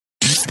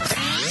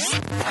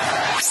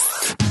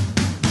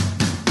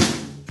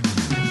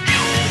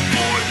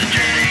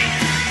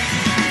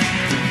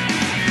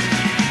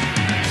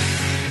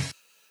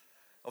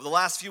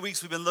last few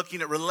weeks, we've been looking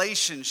at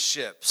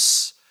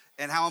relationships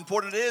and how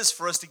important it is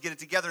for us to get it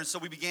together. And so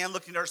we began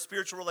looking at our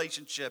spiritual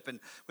relationship, and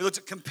we looked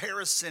at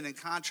comparison and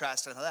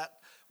contrast and how that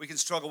we can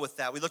struggle with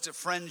that. We looked at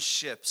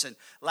friendships, and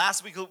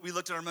last week we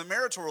looked at our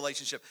marital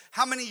relationship.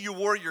 How many of you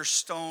wore your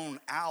stone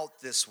out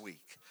this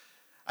week?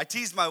 I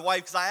teased my wife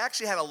because I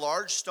actually had a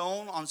large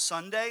stone on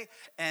Sunday,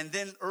 and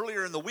then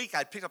earlier in the week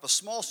I picked up a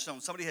small stone.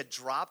 Somebody had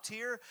dropped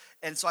here,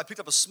 and so I picked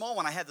up a small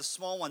one. I had the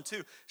small one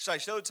too. So I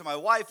showed it to my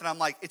wife, and I'm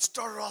like, it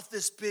started off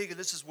this big, and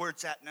this is where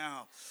it's at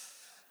now.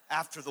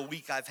 After the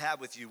week I've had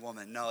with you,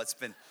 woman. No,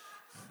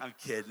 I'm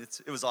kidding.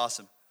 It was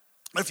awesome.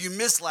 If you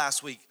missed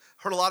last week,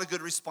 heard a lot of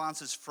good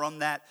responses from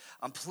that,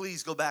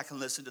 please go back and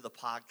listen to the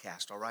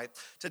podcast, all right?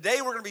 Today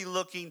we're going to be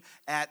looking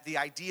at the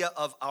idea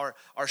of our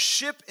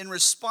ship in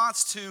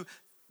response to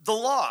the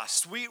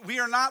lost. We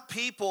are not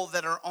people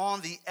that are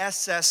on the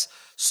SS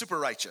Super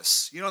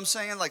Righteous. You know what I'm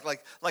saying? Like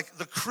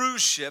the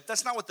cruise ship.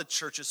 That's not what the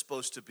church is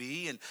supposed to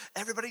be. And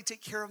everybody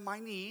take care of my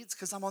needs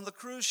because I'm on the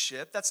cruise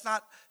ship. It's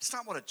not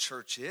what a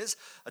church is.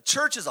 A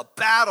church is a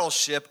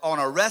battleship on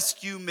a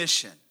rescue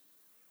mission.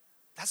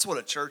 That's what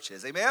a church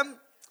is. Amen?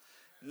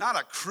 Not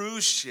a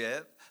cruise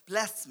ship.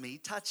 Bless me,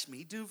 touch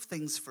me, do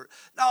things for...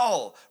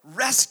 No,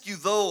 rescue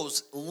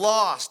those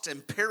lost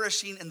and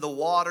perishing in the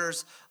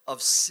waters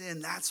of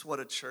sin. That's what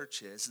a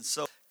church is. And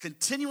so,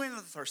 continuing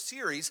with our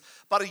series,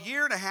 about a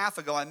year and a half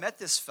ago, I met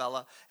this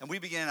fella, and we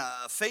began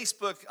a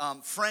Facebook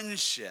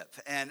friendship.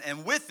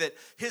 And with it,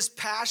 his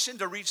passion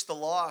to reach the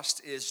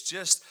lost is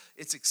just,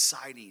 it's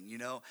exciting, you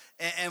know.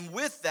 And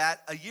with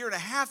that, a year and a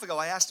half ago,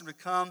 I asked him to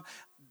come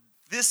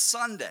this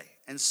Sunday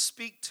and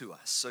speak to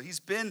us. So he's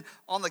been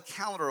on the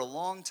calendar a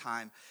long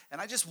time, and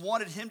I just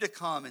wanted him to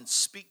come and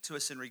speak to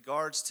us in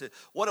regards to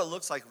what it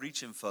looks like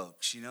reaching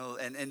folks, you know.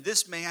 And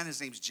this man,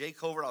 his name's Jay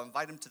Covert. I'll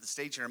invite him to the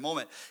stage in a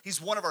moment. He's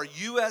one of our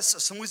U.S.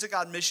 Assemblies of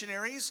God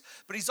missionaries,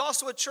 but he's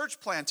also a church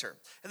planter.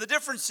 And the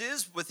difference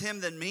is with him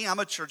than me, I'm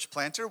a church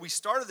planter. We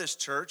started this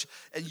church,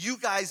 and you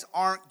guys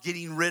aren't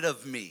getting rid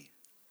of me.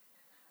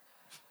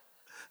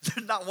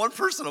 Not one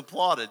person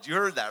applauded. You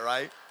heard that,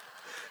 right?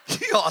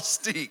 You all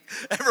stink.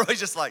 Everybody's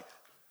just like,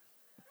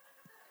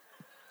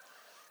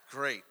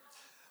 great.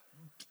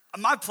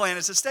 My plan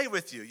is to stay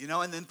with you, you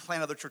know, and then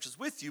plant other churches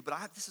with you,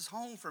 but this is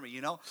home for me, you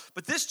know.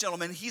 But this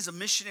gentleman, he's a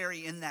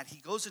missionary in that he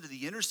goes into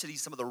the inner city,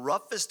 some of the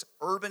roughest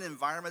urban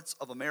environments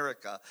of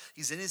America.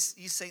 He's in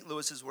East St.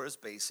 Louis is where his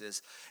base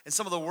is, and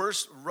some of the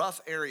worst rough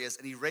areas,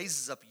 and he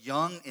raises up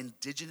young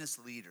indigenous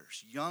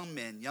leaders, young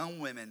men, young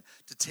women,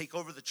 to take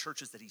over the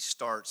churches that he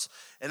starts.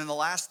 And in the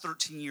last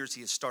 13 years,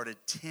 he has started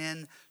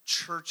 10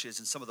 churches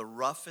in some of the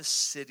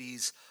roughest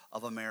cities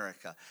of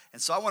America.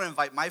 And so I want to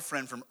invite my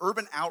friend from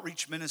Urban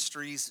Outreach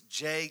Ministries,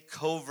 Jay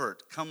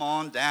Covert. Come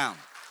on down.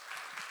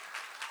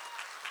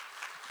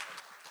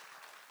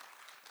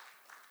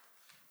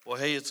 Well,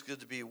 hey, it's good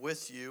to be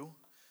with you.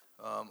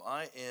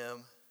 I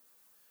am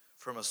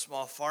from a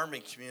small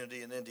farming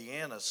community in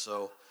Indiana,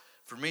 so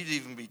for me to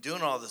even be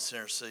doing all this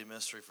inner city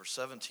ministry for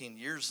 17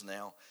 years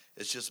now,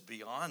 it's just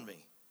beyond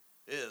me.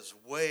 It is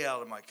way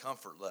out of my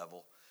comfort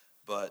level,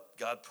 but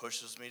God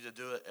pushes me to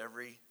do it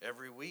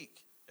every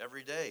week.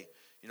 Every day.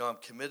 You know, I'm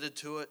committed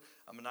to it.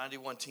 I'm a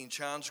 91 Teen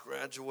Challenge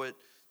graduate,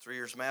 3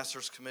 years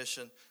Master's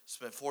Commission,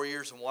 spent 4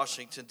 years in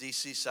Washington,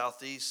 D.C.,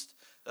 Southeast.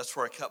 That's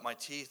where I cut my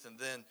teeth. And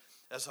then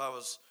as I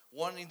was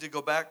wanting to go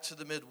back to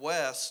the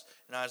Midwest,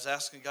 and I was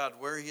asking God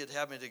where he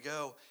had me to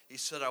go, he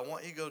said, I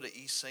want you to go to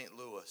East St.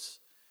 Louis.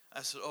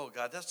 I said, oh,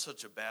 God, that's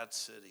such a bad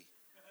city.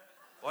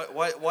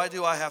 Why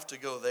do I have to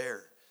go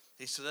there?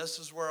 He said, this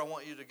is where I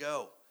want you to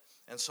go.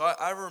 And so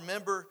I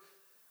remember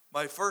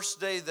my first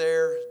day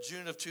there,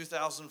 June of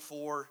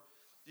 2004,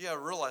 you got to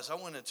realize I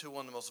went into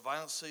one of the most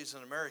violent cities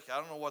in America. I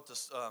don't know what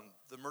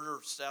the murder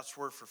stats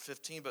were for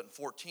 15, but in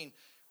 14,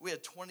 we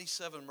had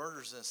 27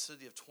 murders in a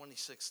city of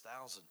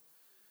 26,000.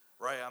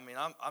 Right? I mean,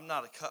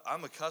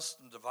 I'm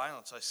accustomed to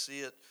violence. I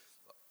see it,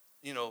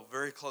 you know,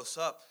 very close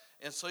up.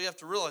 And so you have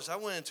to realize I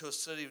went into a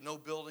city with no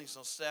buildings,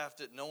 no staff,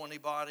 didn't know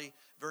anybody,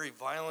 very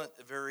violent,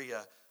 very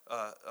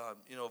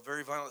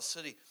very violent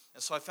city.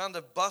 And so I found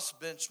a bus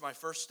bench my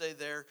first day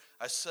there.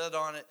 I sat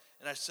on it,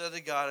 and I said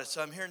to God, I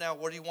said, I'm here now.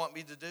 What do you want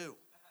me to do?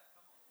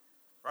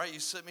 Right? You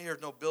sit me here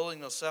with no building,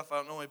 no stuff. I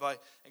don't know anybody.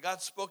 And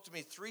God spoke to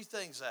me 3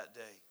 things that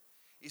day.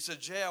 He said,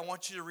 Jay, I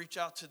want you to reach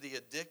out to the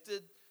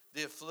addicted,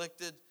 the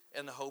afflicted,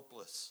 and the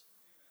hopeless.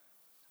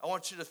 I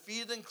want you to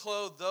feed and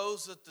clothe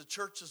those that the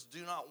churches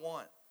do not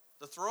want,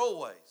 the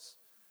throwaways,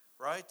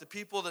 right? The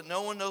people that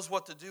no one knows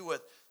what to do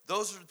with.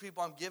 Those are the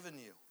people I'm giving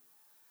you.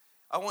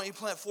 I want you to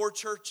plant 4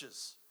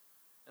 churches,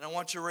 and I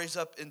want you to raise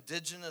up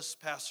indigenous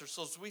pastors.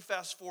 So as we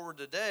fast forward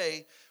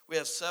today, we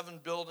have 7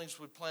 buildings.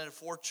 We planted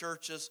 4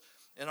 churches,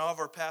 and all of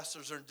our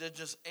pastors are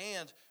indigenous,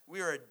 and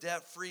we are a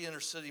debt-free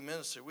inner-city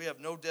ministry. We have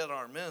no debt on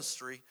our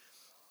ministry.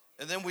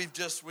 And then we've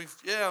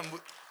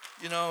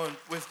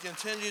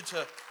continued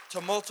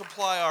to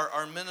multiply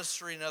our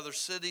ministry in other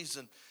cities.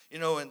 And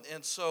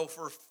so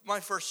for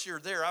my first year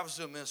there, I was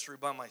doing ministry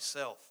by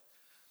myself.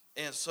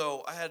 And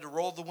so I had to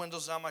roll the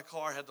windows down my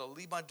car. I had to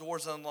leave my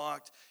doors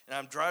unlocked. And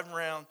I'm driving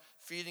around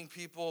feeding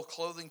people,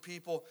 clothing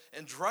people.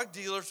 And drug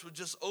dealers would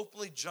just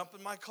openly jump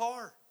in my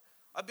car.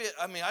 I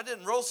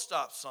didn't roll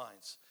stop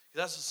signs.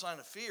 That's a sign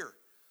of fear.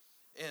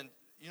 And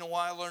you know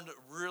why? I learned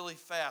really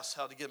fast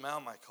how to get them out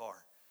of my car.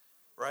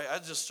 Right? I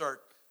just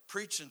start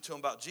preaching to them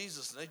about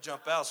Jesus. And they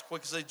jump out as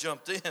quick as they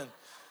jumped in.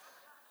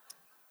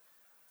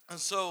 And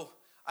so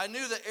I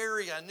knew the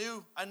area.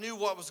 I knew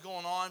what was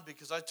going on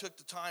because I took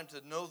the time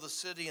to know the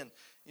city, and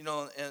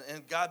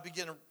God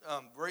began to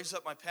raise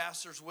up my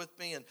pastors with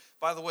me. And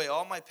by the way,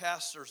 all my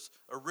pastors,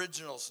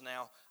 originals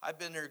now, I've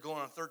been there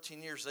going on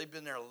 13 years. They've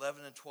been there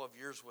 11 and 12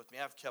 years with me.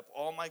 I've kept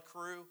all my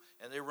crew,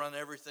 and they run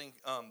everything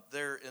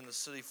there in the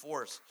city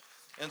for us.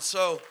 And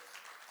so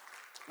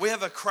we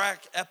have a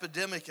crack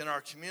epidemic in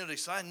our community.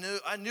 So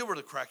I knew where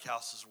the crack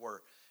houses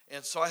were,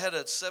 and so I had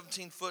a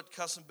 17-foot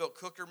custom-built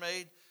cooker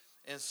made.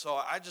 And so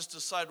I just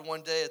decided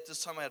one day, at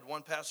this time I had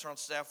one pastor on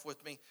staff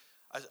with me,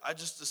 I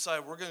just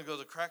decided we're going to go to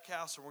the crack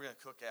house and we're going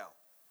to cook out.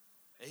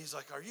 And he's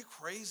like, are you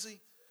crazy?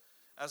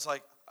 I was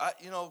like,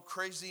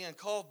 crazy and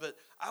cold, but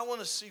I want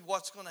to see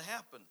what's going to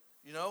happen,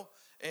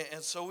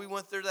 And so we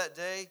went there that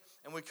day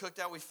and we cooked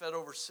out. We fed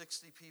over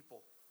 60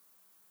 people.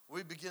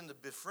 We began to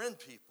befriend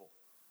people,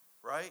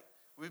 right?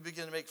 We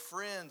began to make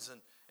friends.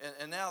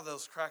 And now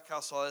those crack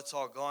houses, that's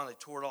all gone. They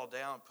tore it all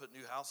down and put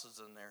new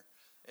houses in there.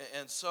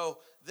 And so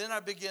then I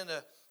began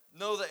to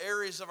know the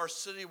areas of our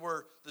city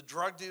where the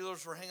drug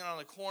dealers were hanging on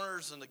the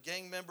corners and the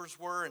gang members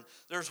were. And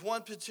there's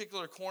one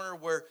particular corner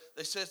where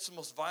they say it's the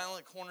most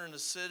violent corner in the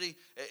city.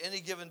 At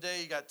any given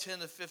day, you got 10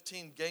 to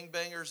 15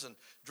 gangbangers and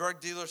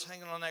drug dealers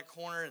hanging on that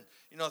corner.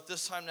 And, at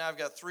this time now, I've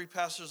got 3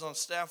 pastors on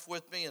staff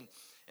with me,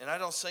 and I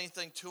don't say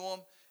anything to them.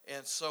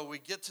 And so we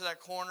get to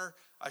that corner.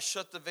 I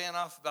shut the van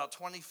off about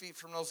 20 feet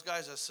from those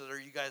guys. I said, are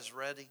you guys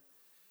ready?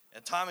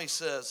 And Tommy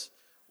says,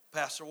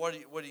 Pastor, what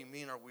do you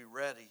mean, are we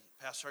ready?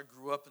 Pastor, I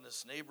grew up in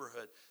this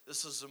neighborhood.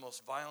 This is the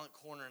most violent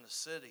corner in the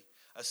city.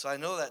 I said, I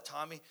know that,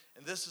 Tommy,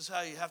 and this is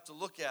how you have to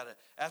look at it.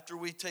 After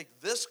we take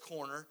this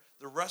corner,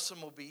 the rest of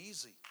them will be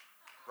easy,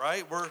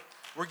 right?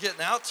 We're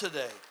getting out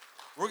today.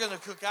 We're going to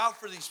cook out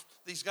for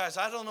these guys.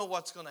 I don't know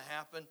what's going to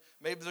happen.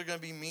 Maybe they're going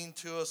to be mean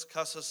to us,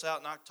 cuss us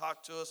out, not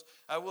talk to us.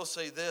 I will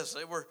say this: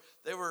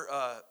 they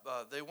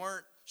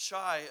weren't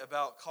shy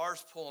about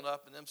cars pulling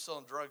up and them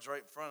selling drugs right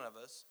in front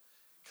of us,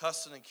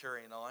 cussing and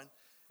carrying on.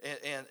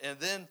 And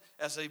then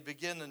as they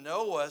begin to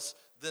know us,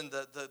 then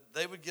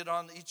they would get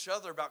on each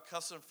other about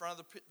cussing in front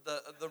of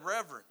the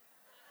reverend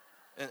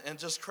and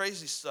just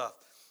crazy stuff.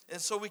 And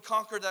so we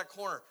conquered that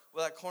corner.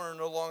 Well, that corner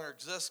no longer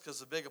exists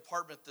because the big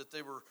apartment that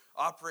they were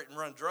operating and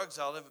running drugs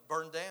out of it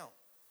burned down.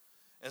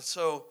 And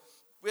so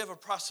we have a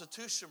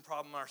prostitution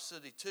problem in our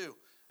city too.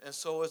 And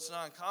so it's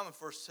not uncommon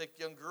for us to take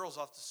young girls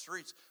off the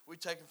streets. We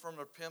take them from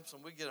their pimps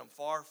and we get them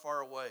far,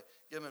 far away.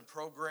 Get them in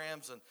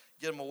programs and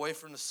get them away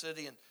from the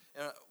city. And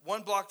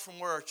 1 block from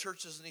where our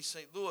church is in East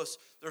St. Louis,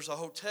 there's a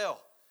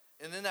hotel.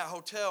 And in that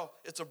hotel,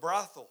 it's a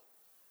brothel.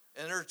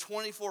 And there are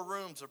 24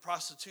 rooms of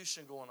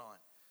prostitution going on.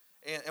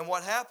 And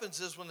what happens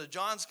is when the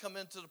Johns come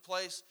into the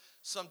place,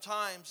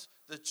 sometimes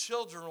the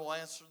children will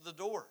answer the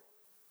door.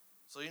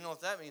 So you know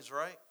what that means,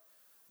 right?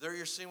 There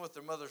you're seeing what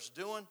their mother's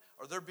doing,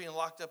 or they're being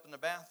locked up in the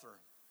bathroom.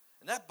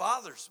 And that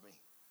bothers me.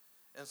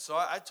 And so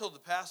I told the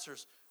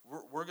pastors,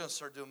 we're going to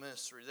start doing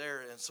ministry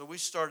there. And so we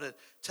started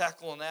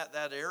tackling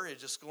that area,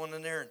 just going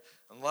in there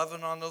and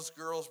loving on those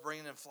girls,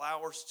 bringing in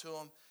flowers to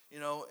them,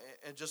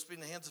 and just being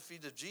the hands and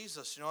feet of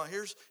Jesus.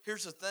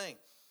 Here's the thing.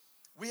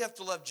 We have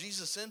to love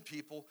Jesus in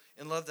people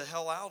and love the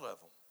hell out of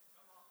them.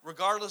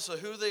 Regardless of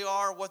who they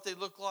are, what they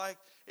look like,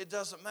 it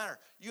doesn't matter.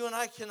 You and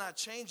I cannot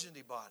change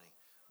anybody,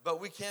 but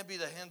we can be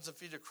the hands and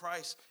feet of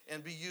Christ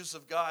and be used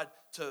of God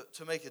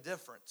to make a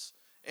difference.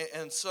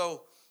 And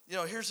so,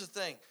 here's the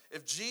thing.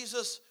 If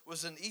Jesus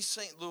was in East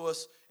St.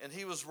 Louis and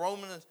he was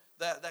roaming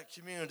that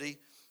community,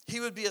 he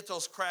would be at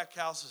those crack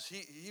houses.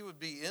 He would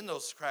be in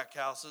those crack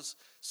houses,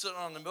 sitting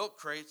on the milk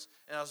crates,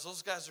 and as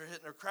those guys are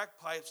hitting their crack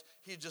pipes,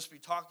 he'd just be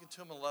talking to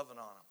them and loving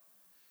on them.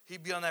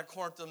 He'd be on that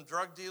corner with them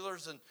drug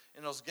dealers and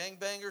those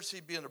gangbangers.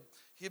 He'd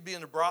be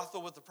in the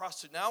brothel with the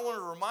prostitute. Now I want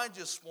to remind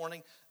you this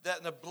morning that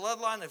in the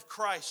bloodline of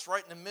Christ,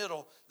 right in the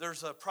middle,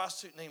 there's a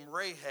prostitute named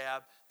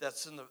Rahab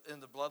that's in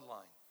the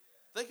bloodline.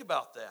 Think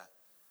about that.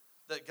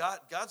 That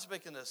God's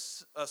making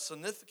a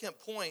significant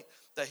point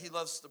that he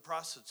loves the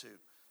prostitute.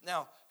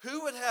 Now,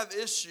 who would have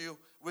issue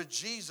with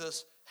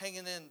Jesus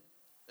hanging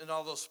in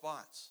all those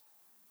spots?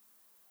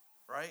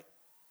 Right?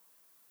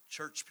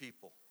 Church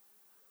people.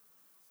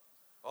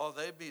 Oh,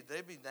 they'd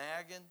be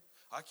nagging.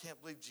 I can't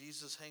believe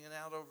Jesus hanging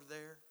out over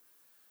there.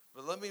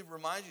 But let me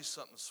remind you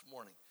something this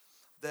morning.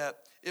 That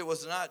it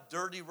was not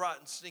dirty,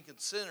 rotten, stinking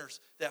sinners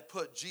that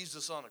put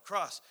Jesus on a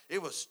cross.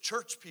 It was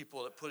church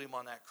people that put him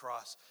on that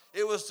cross.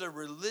 It was the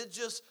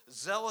religious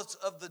zealots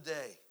of the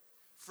day.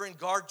 Friend,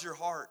 guard your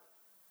heart.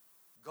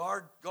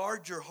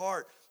 Guard your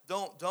heart.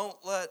 Don't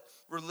let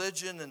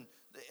religion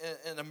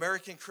and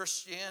American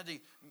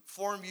Christianity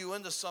form you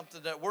into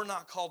something that we're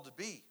not called to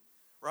be.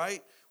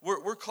 right?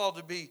 We're called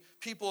to be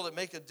people that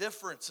make a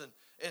difference.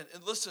 And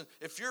listen,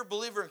 if you're a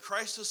believer in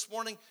Christ this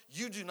morning,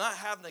 you do not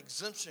have an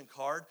exemption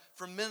card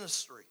from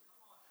ministry.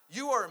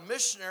 You are a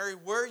missionary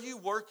where you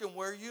work and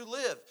where you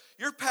live.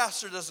 Your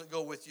pastor doesn't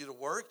go with you to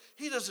work.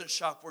 He doesn't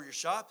shop where you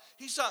shop.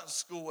 He's not in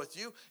school with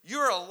you.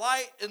 You're a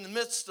light in the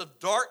midst of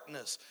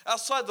darkness.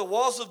 Outside the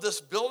walls of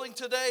this building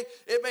today,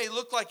 it may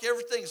look like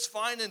everything's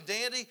fine and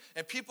dandy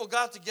and people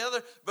got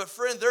together, but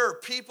friend, there are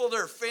people,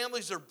 there are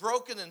families that are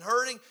broken and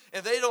hurting,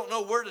 and they don't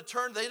know where to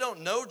turn. They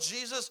don't know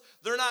Jesus.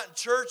 They're not in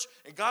church,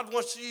 and God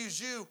wants to use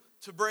you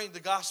to bring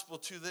the gospel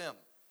to them.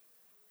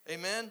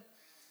 Amen?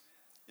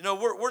 You know,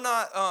 we're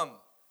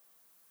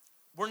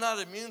not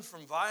immune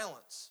from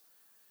violence.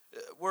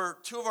 Where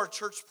two of our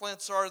church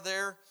plants are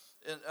there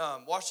in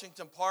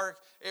Washington Park,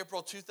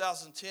 April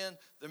 2010,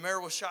 the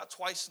mayor was shot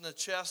twice in the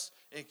chest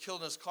and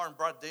killed in his car in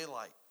broad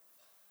daylight.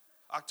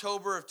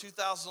 October of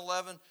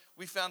 2011,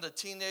 we found a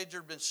teenager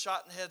had been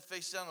shot in the head,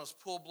 face down, was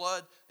pool of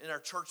blood in our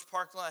church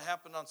parking lot. It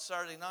happened on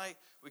Saturday night.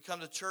 We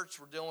come to church,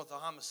 we're dealing with a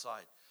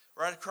homicide.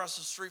 Right across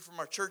the street from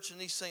our church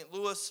in East St.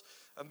 Louis,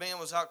 a man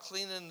was out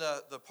cleaning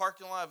the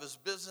parking lot of his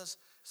business.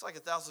 It's like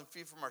 1,000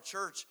 feet from our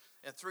church.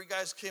 And 3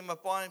 guys came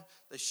up on him.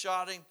 They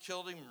shot him,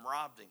 killed him, and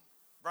robbed him.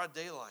 Broad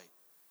daylight.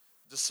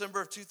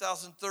 December of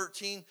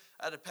 2013,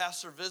 I had a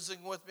pastor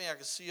visiting with me. I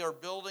could see our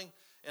building.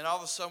 And all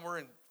of a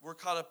sudden, we're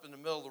caught up in the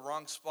middle of the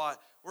wrong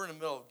spot. We're in the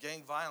middle of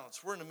gang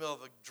violence. We're in the middle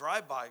of a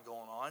drive-by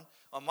going on.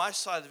 On my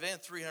side of the van,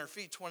 300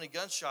 feet, 20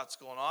 gunshots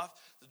going off.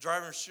 The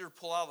driver and shooter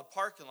pull out of the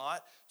parking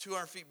lot.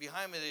 200 feet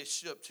behind me, they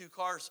shoot up 2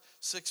 cars.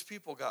 6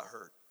 people got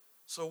hurt.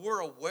 So we're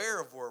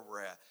aware of where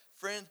we're at.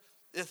 Friend,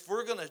 if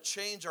we're going to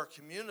change our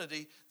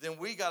community, then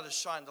we got to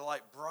shine the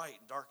light bright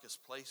in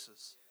darkest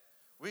places.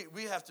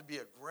 We have to be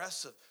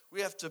aggressive.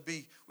 We have to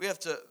be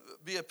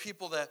a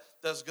people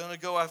that's going to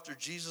go after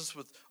Jesus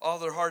with all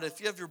their heart. If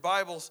you have your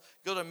Bibles,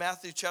 go to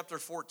Matthew chapter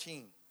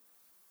 14.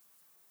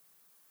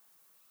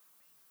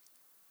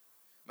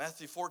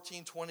 Matthew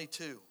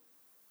 14:22.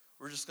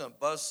 We're just going to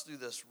buzz through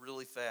this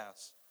really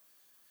fast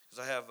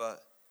because I have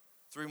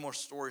 3 more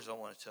stories I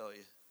want to tell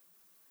you.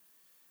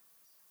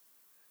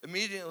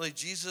 Immediately,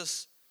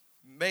 Jesus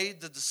made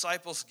the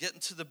disciples get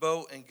into the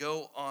boat and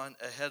go on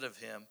ahead of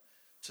him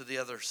to the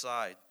other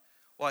side.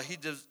 While he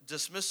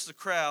dismissed the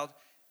crowd,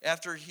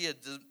 after he had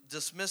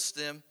dismissed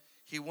them,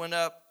 he went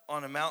up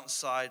on a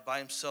mountainside by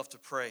himself to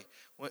pray.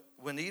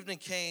 When evening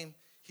came,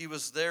 he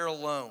was there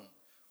alone,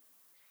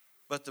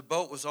 but the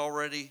boat was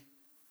already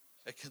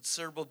a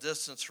considerable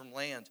distance from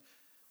land,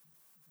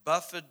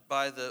 buffeted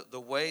by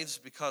the waves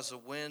because the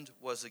wind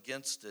was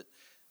against it.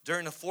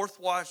 During the 4th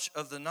watch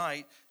of the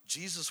night,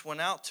 Jesus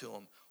went out to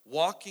him,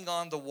 walking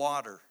on the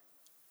water.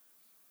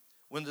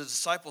 When the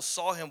disciples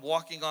saw him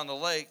walking on the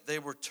lake, they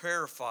were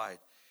terrified.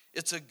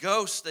 "It's a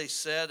ghost," they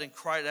said, and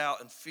cried out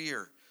in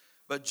fear.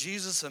 But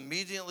Jesus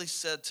immediately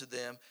said to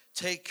them,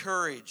 "Take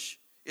courage,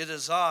 it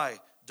is I,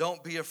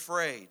 don't be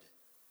afraid."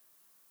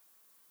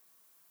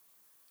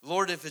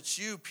 "Lord, if it's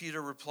you,"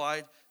 Peter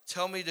replied,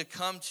 "tell me to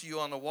come to you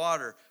on the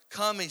water."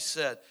 "Come," he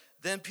said.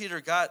 Then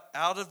Peter got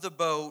out of the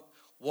boat,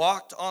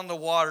 walked on the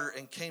water,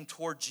 and came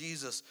toward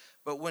Jesus.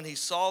 But when he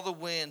saw the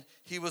wind,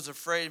 he was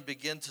afraid and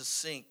began to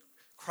sink.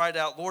 Cried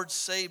out, "Lord,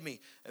 save me."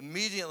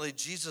 Immediately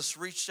Jesus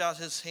reached out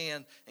his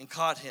hand and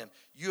caught him.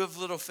 "You have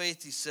little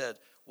faith," he said.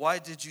 "Why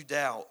did you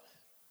doubt?"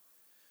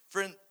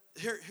 Friend,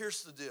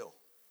 here's the deal.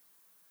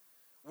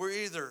 We're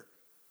either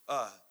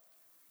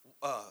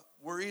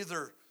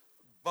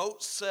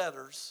boat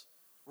setters,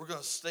 we're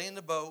going to stay in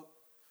the boat,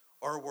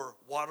 or we're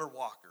water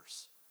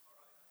walkers.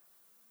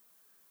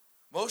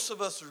 Most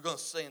of us are going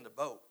to stay in the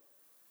boat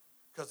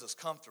because it's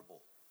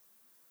comfortable.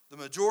 The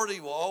majority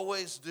will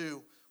always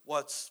do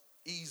what's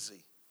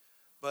easy,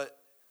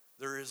 but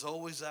there is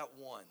always that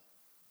one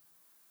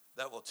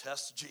that will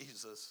test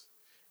Jesus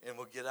and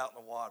will get out in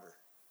the water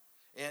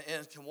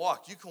and can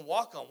walk. You can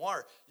walk on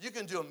water. You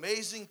can do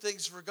amazing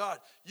things for God.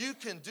 You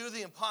can do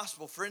the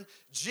impossible, friend.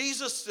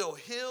 Jesus still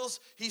heals.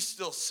 He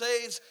still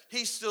saves.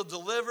 He still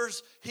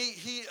delivers.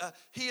 He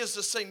is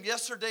the same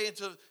yesterday,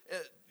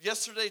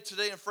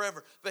 today, and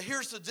forever. But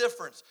here's the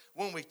difference.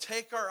 When we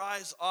take our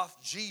eyes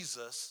off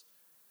Jesus,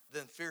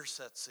 then fear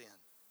sets in,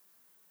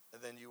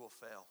 and then you will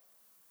fail.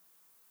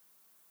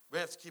 We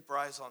have to keep our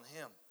eyes on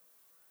him.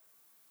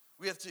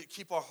 We have to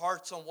keep our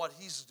hearts on what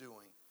he's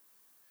doing.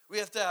 We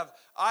have to have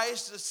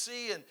eyes to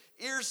see and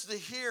ears to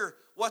hear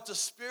what the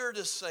Spirit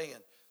is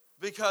saying,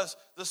 because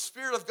the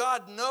Spirit of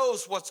God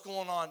knows what's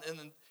going on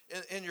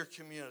in your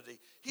community.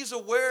 He's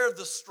aware of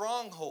the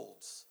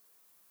strongholds.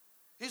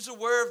 He's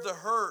aware of the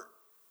hurt.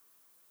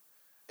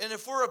 And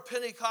if we're a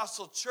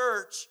Pentecostal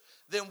church,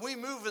 then we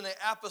move in the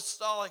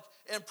apostolic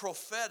and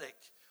prophetic.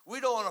 We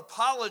don't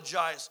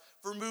apologize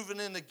for moving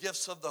in the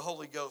gifts of the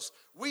Holy Ghost.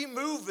 We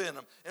move in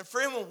them. And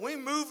friend, when we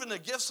move in the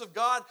gifts of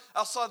God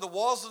outside the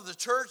walls of the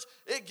church,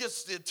 it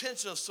gets the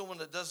attention of someone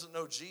that doesn't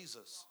know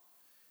Jesus.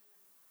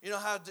 You know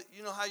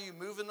how you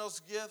move in those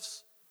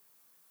gifts?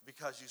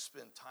 Because you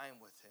spend time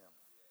with him.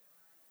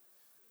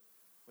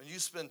 When you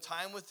spend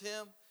time with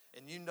him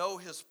and you know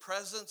his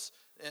presence,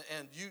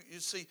 and you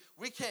see,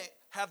 we can't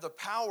have the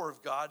power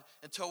of God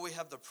until we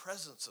have the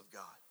presence of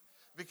God.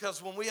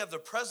 Because when we have the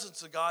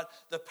presence of God,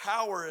 the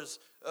power is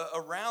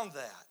around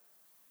that.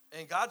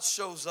 And God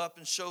shows up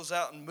and shows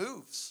out and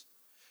moves.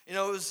 You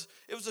know,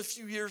 it was a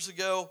few years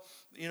ago.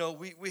 You know,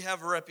 we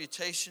have a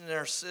reputation in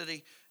our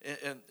city,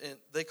 and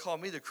they call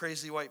me the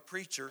crazy white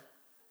preacher,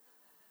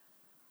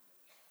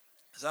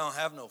 because I don't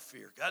have no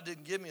fear. God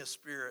didn't give me a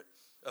spirit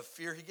of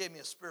fear. He gave me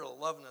a spirit of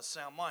love and a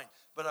sound mind.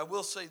 But I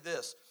will say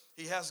this,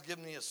 he has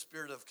given me a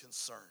spirit of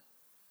concern.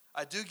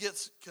 I do get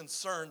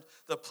concerned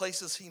the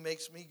places he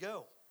makes me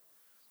go.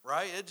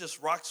 Right? It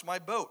just rocks my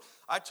boat.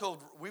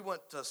 We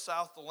went to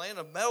South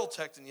Atlanta metal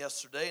detecting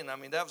yesterday, and I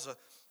mean, that was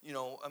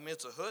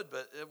it's a hood,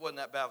 but it wasn't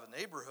that bad of a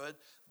neighborhood.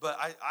 But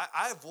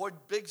I avoid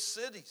big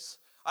cities.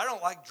 I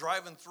don't like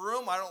driving through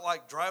them. I don't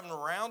like driving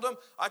around them.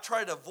 I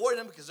try to avoid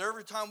them because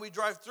every time we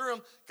drive through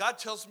them, God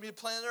tells me to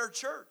plant our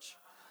church.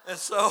 And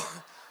so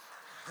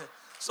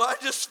I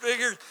just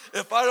figured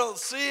if I don't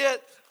see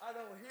it, I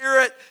don't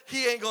hear it,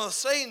 he ain't going to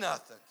say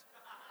nothing.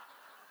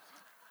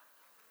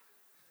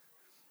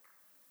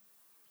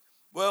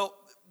 Well,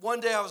 one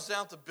day I was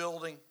down at the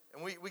building,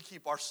 and we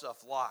keep our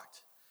stuff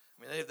locked.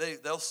 I mean,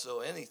 they'll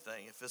steal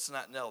anything if it's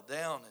not nailed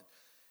down.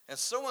 And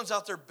someone's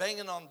out there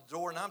banging on the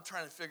door, and I'm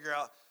trying to figure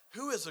out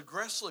who is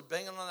aggressively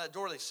banging on that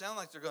door. They sound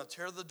like they're going to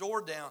tear the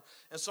door down.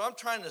 And so I'm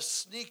trying to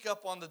sneak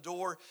up on the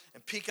door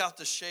and peek out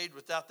the shade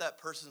without that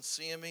person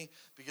seeing me,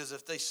 because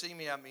if they see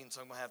me, that means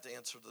I'm going to have to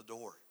answer the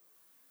door.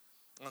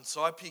 And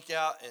so I peek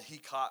out, and he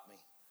caught me.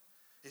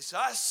 He said,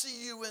 "I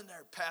see you in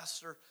there,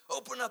 Pastor.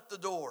 Open up the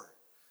door."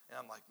 And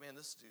I'm like, man,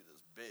 this dude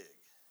is big.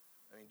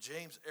 I mean,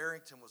 James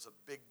Arrington was a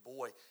big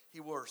boy. He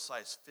wore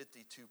size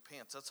 52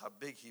 pants. That's how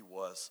big he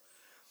was.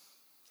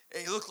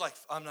 And he looked like,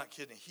 I'm not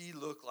kidding, he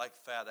looked like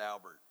Fat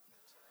Albert.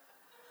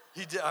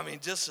 He did, I mean,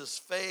 just his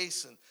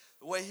face and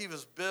the way he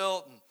was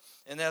built.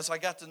 And as I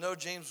got to know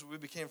James, we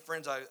became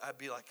friends, I'd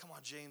be like, "Come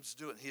on, James,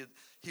 do it." And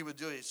he would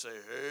do it. He'd say,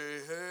 "Hey,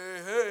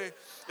 hey, hey,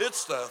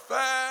 it's the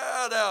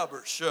Fat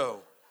Albert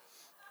show."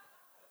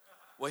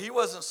 Well, he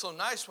wasn't so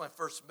nice when I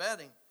first met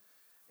him.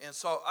 And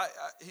so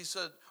he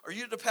said, "Are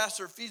you the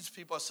pastor that feeds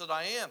people?" I said,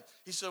 "I am."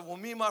 He said, "Well,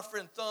 me and my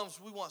friend Thumbs,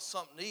 we want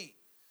something to eat."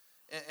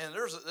 And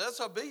that's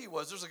how big he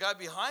was. There's a guy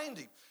behind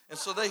him. And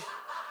so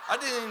I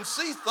didn't even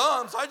see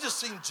Thumbs. I just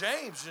seen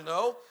James, you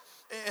know.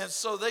 And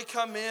so they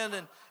come in,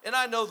 and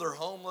I know they're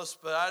homeless,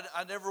 but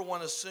I never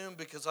want to assume,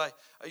 because I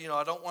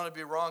don't want to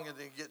be wrong and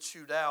then get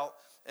chewed out.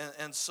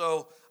 And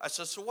so I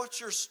said, "So what's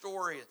your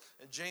story?"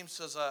 And James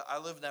says, I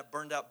live in that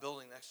burned out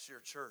building next to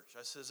your church."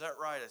 I said, "Is that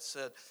right?" I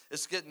said,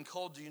 "It's getting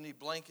cold. Do you need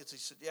blankets?" He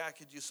said, "Yeah, I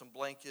could use some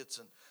blankets."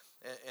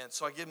 And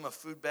so I give him a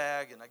food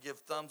bag, and I give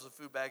Thumbs a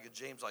food bag, and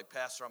James like,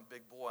 "Pastor, I'm a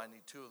big boy. I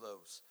need 2 of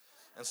those."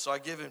 And so I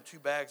give him 2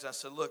 bags. And I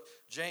said, "Look,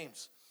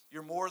 James,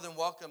 you're more than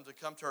welcome to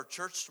come to our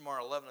church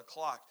tomorrow at 11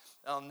 o'clock.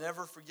 And I'll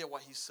never forget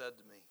what he said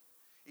to me.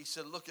 He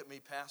said, "Look at me,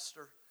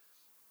 Pastor.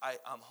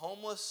 I'm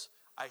homeless.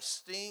 I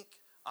stink.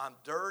 I'm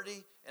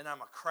dirty, and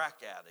I'm a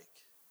crack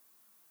addict.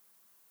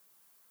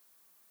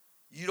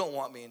 You don't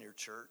want me in your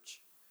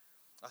church."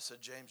 I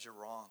said, "James, you're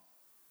wrong.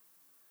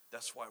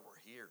 That's why we're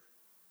here."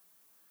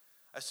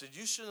 I said,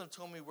 "You shouldn't have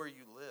told me where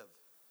you live.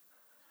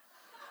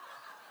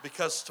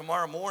 Because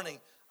tomorrow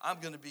morning, I'm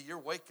going to be your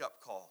wake-up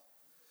call."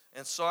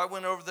 And so I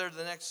went over there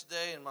the next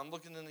day, and I'm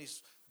looking in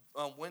these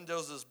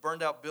windows of this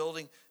burned-out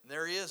building, and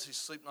there he is. He's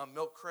sleeping on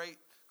milk crate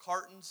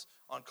cartons,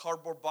 on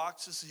cardboard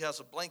boxes. He has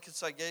the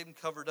blankets I gave him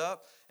covered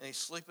up, and he's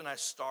sleeping. I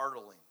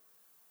startle him.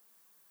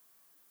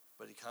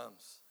 But he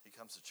comes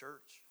to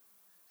church.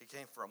 He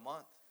came for a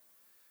month.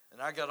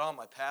 And I got on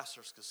my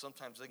pastors, because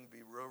sometimes they can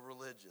be real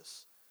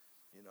religious.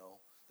 You know,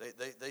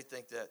 they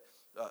think that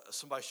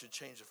somebody should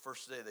change the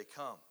first day they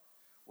come.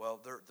 Well,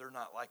 they're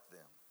not like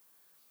them.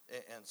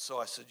 And so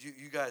I said,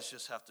 you guys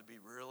just have to be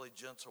really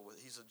gentle with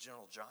him. He's a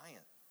gentle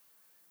giant.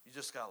 You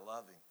just got to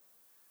love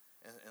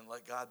him and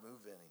let God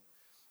move in him.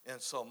 And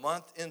so a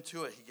month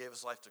into it, he gave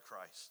his life to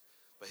Christ.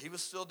 But he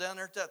was still down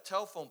there at that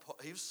telephone.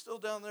 He was still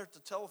down there at the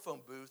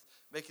telephone booth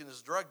making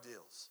his drug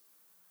deals.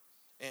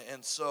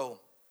 And so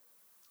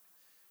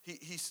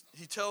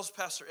he tells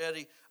Pastor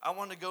Eddie, "I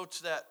want to go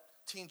to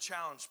that Teen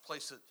Challenge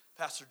place that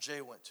Pastor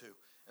Jay went to."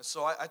 And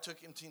so I took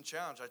him Teen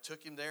Challenge. I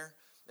took him there.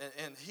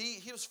 And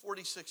he was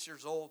 46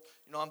 years old.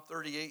 You know, I'm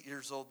 38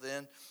 years old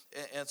then.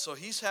 And so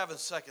he's having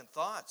second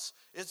thoughts.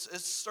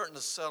 It's starting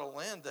to settle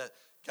in that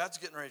God's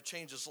getting ready to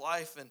change his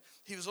life. And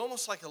he was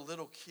almost like a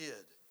little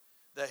kid,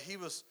 that he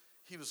was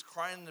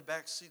crying in the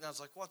back seat. And I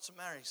was like, "What's the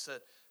matter?" He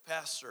said,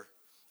 "Pastor,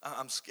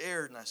 I'm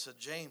scared." And I said,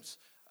 "James,"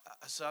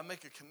 I said, "I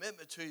make a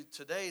commitment to you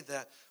today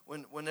that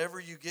whenever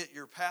you get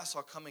your pass,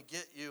 I'll come and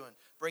get you and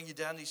bring you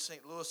down to East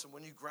St. Louis. And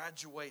when you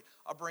graduate,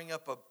 I'll bring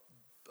up a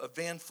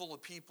van full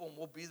of people, and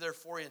we'll be there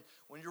for you. And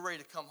when you're ready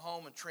to come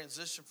home and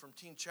transition from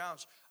Teen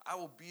Challenge, I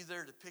will be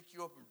there to pick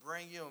you up and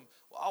bring you. And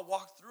I'll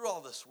walk through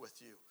all this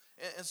with you.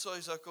 And so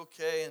he's like,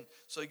 okay. And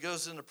so he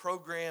goes in the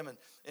program,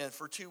 and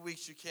for 2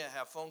 weeks you can't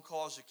have phone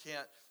calls, you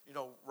can't,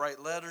 write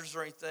letters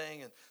or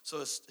anything. And so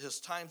his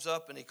time's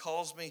up, and he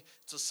calls me.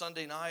 It's a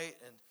Sunday night,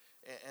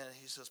 and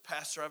he says,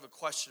 Pastor, I have a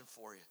question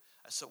for you.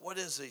 I said, what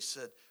is it? He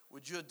said,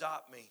 would you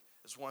adopt me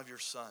as one of your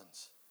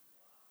sons?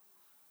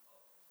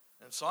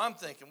 And so I'm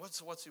thinking, what's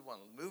he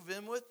want to move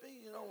in with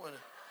me?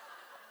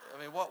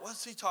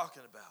 What's he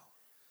talking about?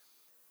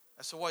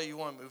 I said, you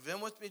want to move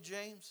in with me,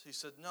 James? He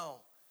said,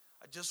 no.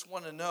 I just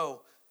want to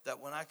know that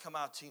when I come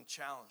out Teen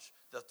Challenge,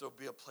 that there'll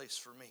be a place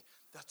for me.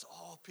 That's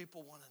all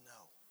people want to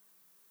know.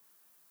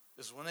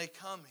 Is when they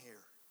come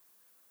here,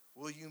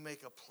 will you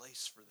make a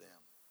place for them?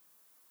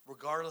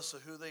 Regardless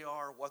of who they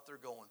are, what they're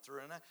going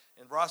through.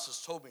 And Ross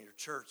has told me your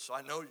church, so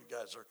I know you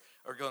guys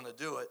are going to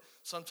do it.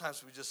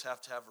 Sometimes we just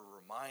have to have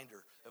a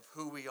reminder of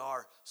who we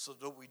are so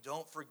that we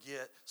don't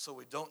forget, so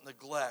we don't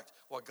neglect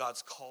what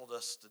God's called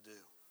us to do.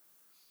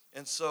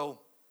 And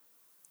so,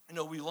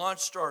 we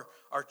launched our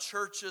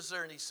churches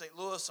there in East St.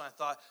 Louis, and I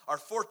thought our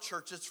fourth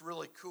church, it's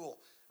really cool.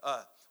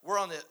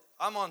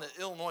 I'm on the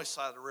Illinois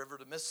side of the river.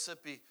 The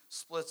Mississippi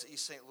splits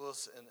East St.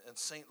 Louis and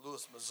St.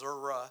 Louis,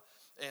 Missouri.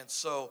 And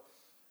so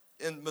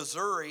in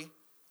Missouri,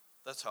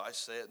 that's how I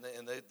say it,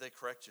 and they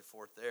correct you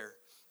for it there.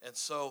 And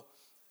so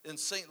in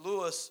St.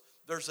 Louis,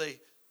 there's a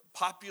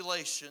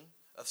population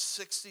of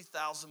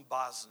 60,000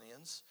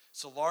 Bosnians.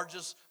 It's the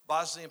largest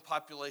Bosnian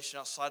population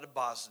outside of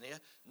Bosnia.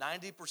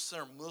 90%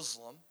 are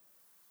Muslim.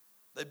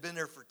 They've been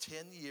there for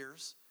 10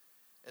 years,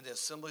 and the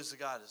Assemblies of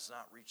God has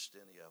not reached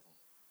any of them.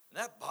 And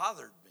that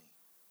bothered me.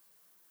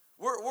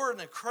 We're an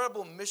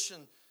incredible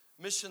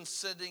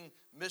mission-sending,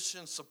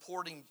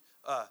 mission-supporting,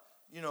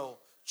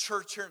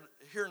 church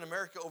here in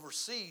America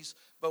overseas,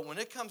 but when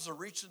it comes to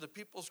reaching the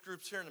people's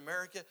groups here in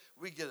America,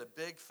 we get a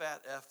big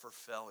fat F for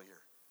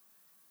failure.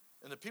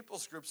 And the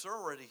people's groups are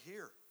already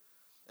here.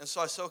 And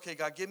so I said, okay,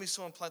 God, give me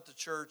someone to plant the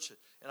church,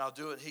 and I'll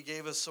do it. He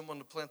gave us someone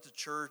to plant the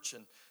church,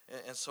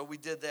 and so we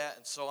did that.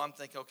 And so I'm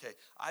thinking, okay,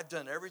 I've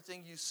done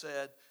everything you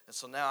said, and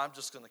so now I'm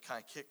just going to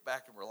kind of kick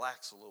back and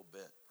relax a little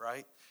bit,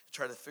 right?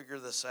 Try to figure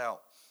this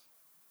out.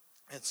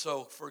 And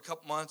so for a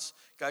couple months,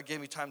 God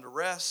gave me time to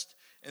rest,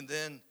 and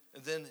then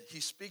he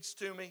speaks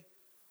to me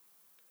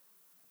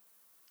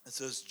and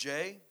says,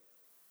 Jay,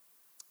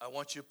 I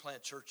want you to plant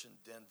a church in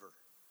Denver.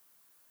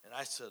 And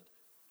I said,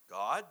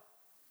 God,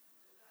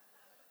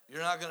 you're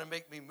not going to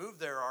make me move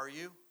there, are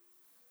you?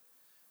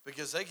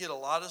 Because they get a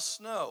lot of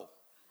snow.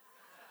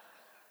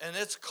 And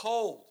it's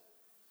cold.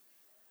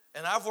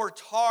 And I've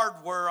worked hard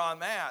where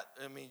I'm at.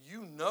 I mean,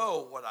 you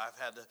know what I've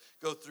had to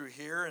go through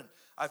here. And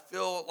I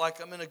feel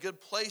like I'm in a good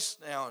place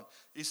now. And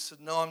he said,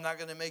 no, I'm not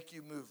going to make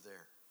you move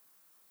there.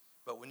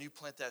 But when you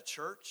plant that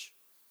church,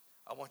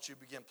 I want you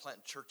to begin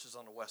planting churches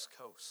on the West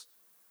Coast.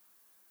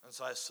 And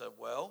so I said,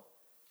 well,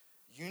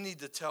 you need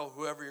to tell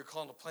whoever you're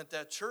calling to plant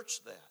that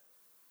church that.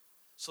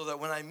 So that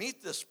when I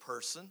meet this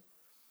person,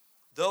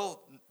 they'll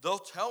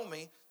tell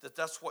me that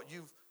that's what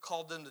you've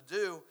called them to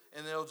do,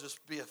 and it'll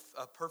just be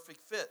a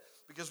perfect fit.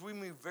 Because we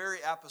move very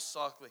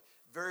apostolically,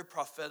 very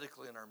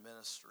prophetically in our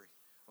ministry.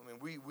 I mean,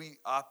 we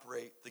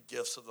operate the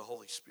gifts of the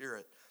Holy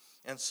Spirit.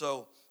 And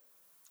so,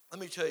 let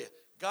me tell you,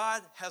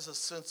 God has a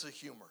sense of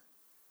humor,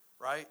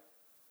 right?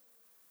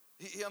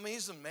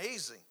 He's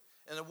amazing.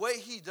 And the way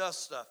he does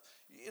stuff,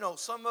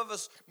 some of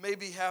us may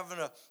be having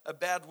a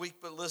bad week,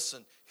 but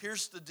listen,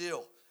 here's the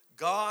deal.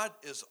 God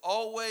is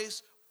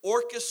always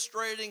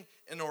orchestrating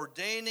and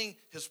ordaining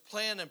his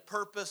plan and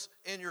purpose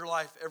in your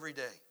life every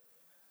day.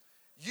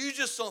 You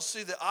just don't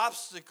see the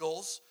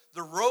obstacles,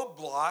 the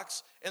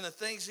roadblocks, and the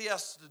things he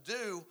has to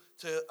do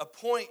to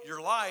appoint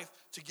your life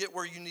to get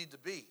where you need to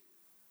be.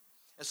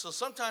 And so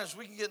sometimes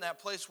we can get in that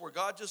place where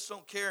God just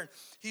don't care and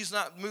he's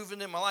not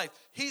moving in my life.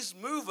 He's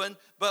moving,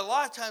 but a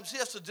lot of times he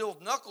has to deal with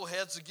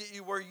knuckleheads to get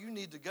you where you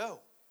need to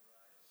go.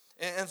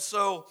 And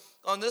so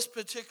on this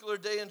particular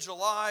day in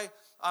July,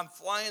 I'm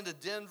flying to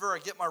Denver. I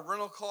get my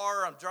rental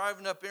car. I'm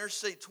driving up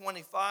Interstate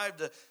 25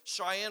 to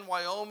Cheyenne,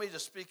 Wyoming to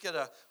speak at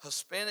a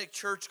Hispanic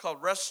church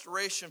called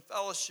Restoration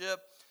Fellowship.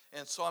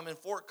 And so I'm in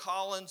Fort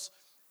Collins,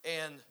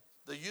 and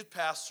the youth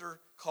pastor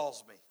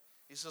calls me.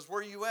 He says, where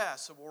are you at? I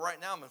said, well, right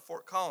now I'm in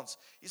Fort Collins.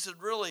 He said,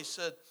 really? He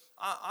said,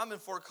 I'm in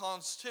Fort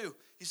Collins too.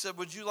 He said,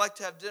 would you like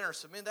to have dinner? I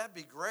said, man, that'd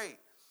be great.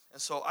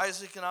 And so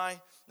Isaac and I,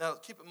 now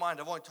keep in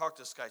mind, I've only talked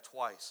to this guy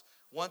twice.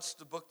 Once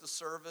to book the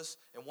service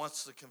and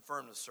once to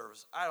confirm the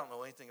service. I don't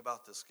know anything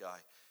about this guy.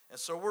 And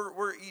so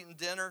we're eating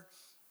dinner,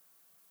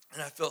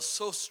 and I felt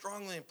so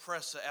strongly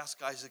impressed to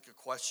ask Isaac a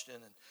question.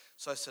 And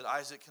so I said,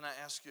 Isaac, can I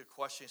ask you a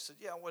question? He said,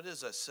 yeah, what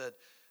is it? I said,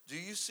 do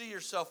you see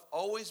yourself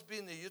always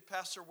being the youth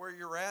pastor where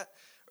you're at,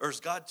 or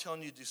is God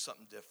telling you to do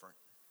something different?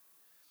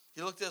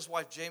 He looked at his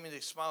wife, Jamie, and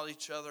they smiled at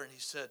each other, and he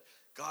said,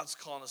 God's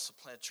calling us to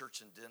plant a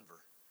church in Denver.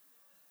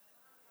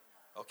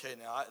 Okay,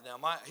 now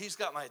he's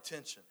got my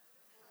attention.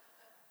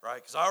 Right?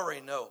 Because I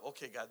already know,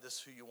 okay, God, this is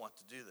who you want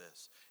to do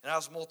this. And I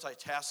was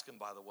multitasking,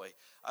 by the way.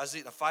 I was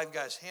eating a Five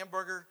Guys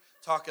hamburger,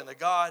 talking to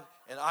God,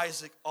 and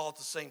Isaac all at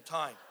the same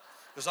time.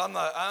 Because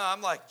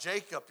I'm like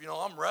Jacob,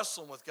 I'm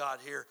wrestling with God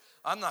here.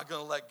 I'm not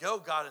going to let go,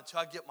 God, until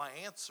I get my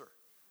answer.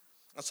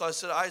 And so I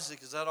said,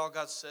 Isaac, is that all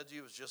God said to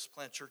you, was just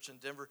plant church in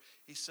Denver?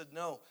 He said,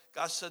 no.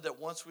 God said that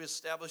once we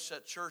established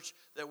that church,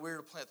 that we were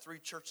to plant 3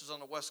 churches on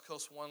the West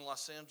Coast, 1 in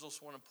Los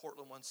Angeles, 1 in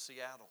Portland, 1 in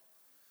Seattle.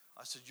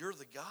 I said, you're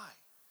the guy.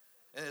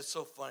 And it's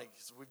so funny,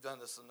 because we've done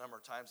this a number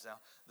of times now.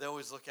 They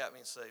always look at me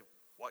and say,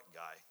 what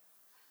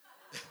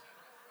guy?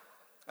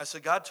 I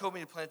said, God told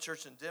me to plant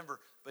church in Denver,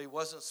 but he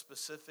wasn't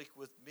specific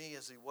with me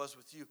as he was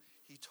with you.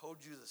 He told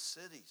you the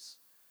cities.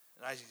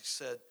 And Isaac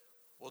said,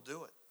 we'll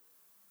do it.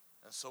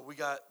 And so we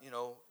got,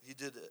 he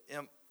did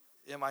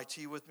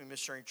MIT with me,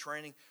 missionary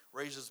training,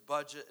 raised his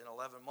budget in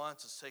 11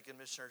 months. It's taken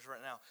missionaries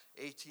right now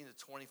 18 to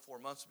 24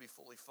 months to be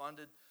fully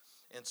funded.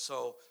 And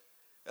so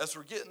as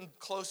we're getting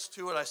close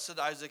to it, I said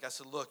to Isaac,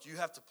 look, you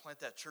have to plant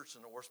that church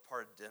in the worst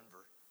part of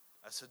Denver.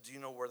 I said, do you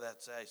know where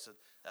that's at? He said,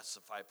 that's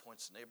the 5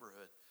 Points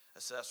neighborhood. I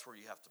said, that's where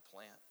you have to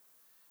plant.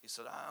 He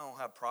said, I don't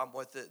have a problem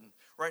with it. And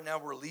right now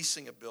we're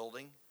leasing a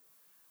building.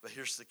 But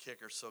here's the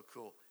kicker, so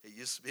cool. It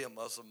used to be a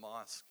Muslim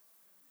mosque.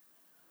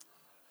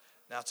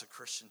 Now it's a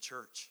Christian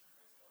church.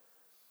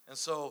 And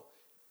so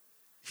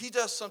he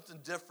does something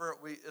different.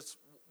 It's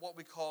what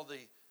we call the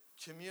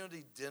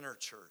community dinner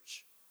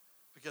church.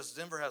 Because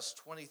Denver has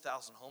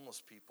 20,000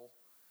 homeless people.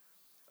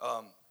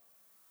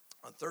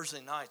 On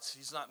Thursday nights,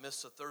 he's not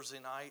missed a Thursday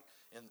night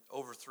in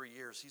over 3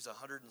 years. He's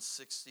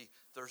 160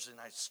 Thursday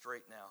nights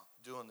straight now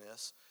doing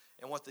this.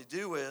 And what they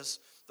do is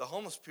the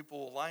homeless people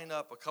will line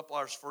up a couple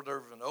hours before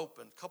they're even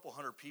open. A couple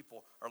hundred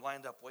people are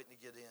lined up waiting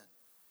to get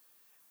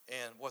in.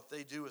 And what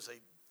they do is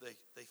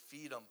they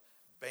feed them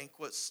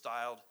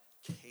banquet-styled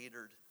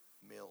catered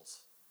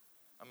meals.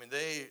 I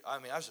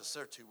was just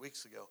there 2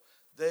 weeks ago.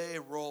 They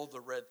rolled the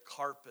red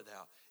carpet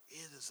out.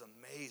 It is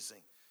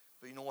amazing.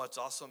 But you know what's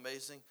also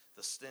amazing?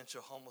 The stench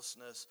of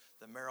homelessness,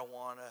 the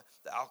marijuana,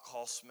 the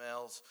alcohol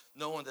smells,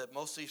 knowing that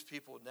most of these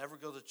people would never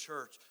go to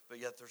church, but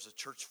yet there's a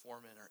church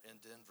form in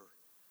Denver.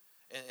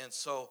 And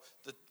so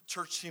the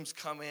church teams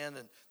come in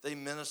and they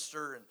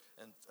minister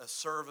and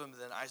serve them.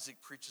 And then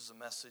Isaac preaches a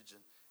message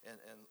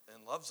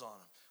and loves on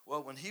them.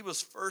 Well, when he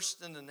was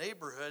first in the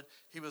neighborhood,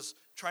 he was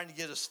trying to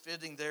get his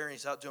fitting there, and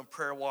he's out doing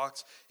prayer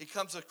walks. He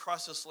comes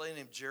across this lady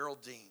named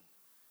Geraldine,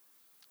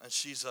 and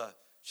she's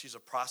a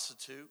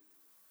prostitute.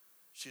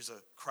 She's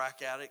a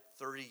crack addict,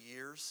 30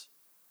 years.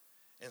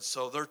 And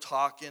so they're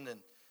talking, and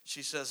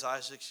she says,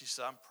 Isaac,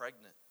 I'm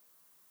pregnant.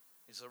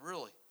 He said,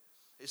 really?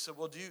 He said,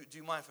 well, do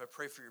you mind if I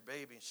pray for your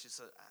baby? And she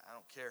said, I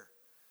don't care.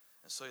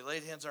 And so he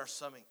laid hands on her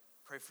stomach,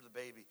 pray for the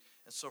baby.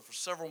 And so for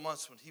several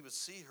months when he would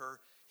see her,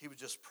 he would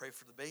just pray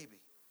for the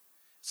baby.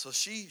 So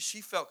she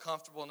felt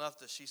comfortable enough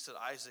that she said,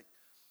 Isaac,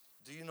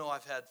 do you know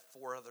I've had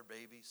 4 other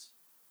babies?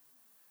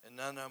 And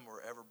none of them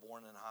were ever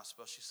born in a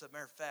hospital. She said,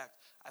 matter of fact,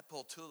 I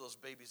pulled 2 of those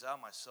babies out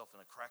myself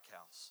in a crack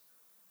house.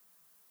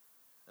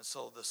 And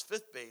so this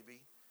 5th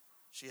baby,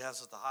 she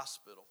has at the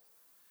hospital.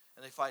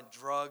 And they find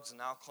drugs and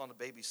alcohol in the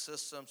baby's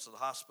system. So the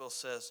hospital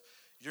says,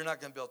 you're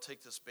not going to be able to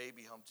take this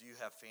baby home. Do you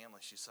have family?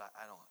 She said,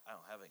 I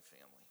don't have any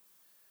family.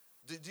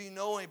 Do you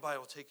know anybody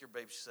who will take your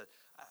baby? She said,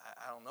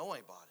 I don't know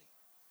anybody.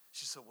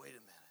 She said, wait a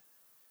minute.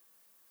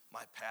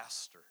 My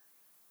pastor,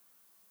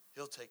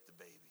 he'll take the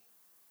baby.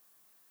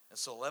 And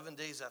so 11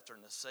 days after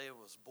Naseya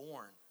was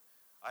born,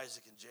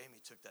 Isaac and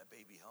Jamie took that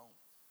baby home.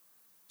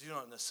 Do you know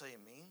what Naseya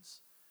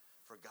means?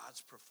 For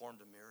God's performed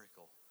a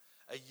miracle.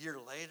 A year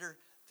later,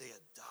 they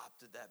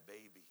adopted that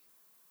baby.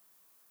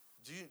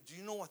 Do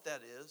you know what that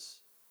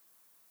is?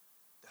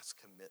 That's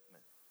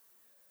commitment.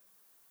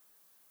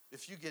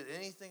 If you get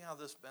anything out of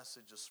this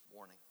message this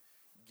morning,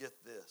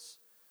 get this,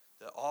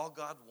 that all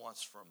God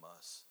wants from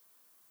us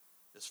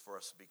is for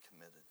us to be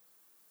committed.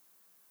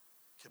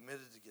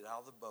 Committed to get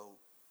out of the boat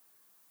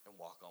and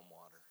walk on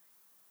water.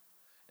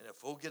 And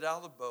if we'll get out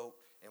of the boat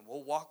and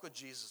we'll walk with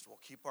Jesus, we'll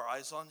keep our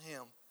eyes on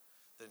him,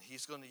 then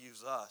he's going to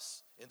use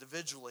us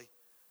individually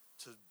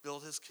to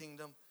build his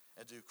kingdom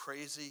and do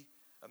crazy,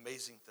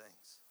 amazing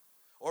things.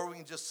 Or we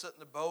can just sit in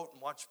the boat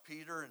and watch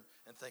Peter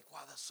and think, wow,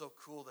 that's so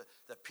cool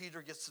that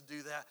Peter gets to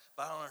do that,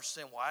 but I don't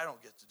understand why I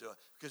don't get to do it.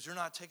 Because you're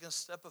not taking a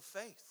step of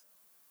faith.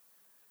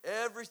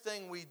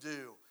 Everything we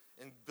do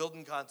in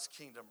building God's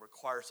kingdom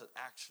requires an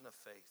action of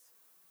faith.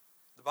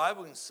 The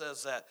Bible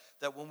says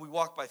that when we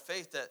walk by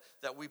faith,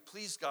 that we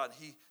please God,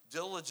 he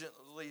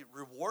diligently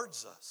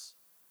rewards us.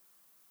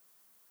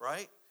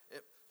 Right?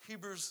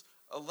 Hebrews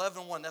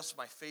 11:1, that's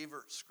my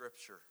favorite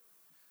scripture.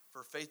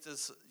 For faith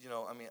is,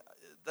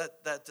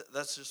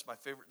 that's just my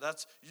favorite.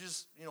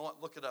 You know what,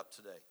 look it up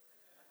today.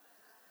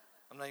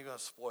 I'm not even going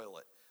to spoil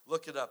it.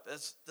 Look it up.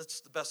 That's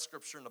the best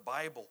scripture in the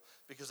Bible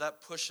because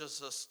that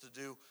pushes us to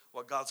do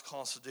what God's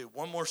calling us to do.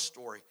 One more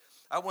story.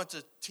 I went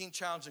to Teen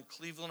Challenge in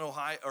Cleveland,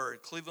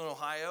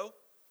 Ohio.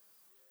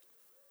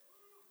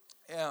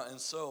 Yeah, and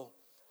so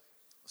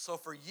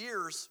for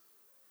years,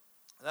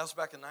 and that was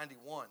back in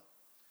 91.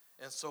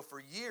 And so for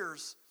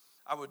years,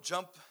 I would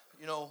jump,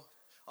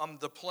 on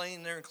the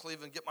plane there in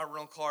Cleveland, get my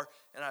rental car,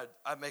 and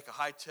I'd make a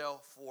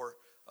hightail for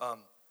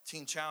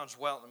Teen Challenge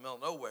well out in the middle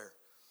of nowhere.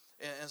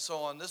 And so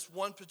on this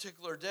one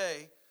particular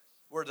day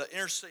where the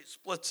interstate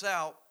splits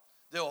out,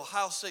 the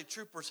Ohio State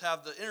Troopers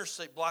have the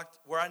interstate blocked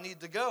where I need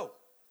to go.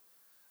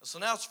 And so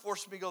now it's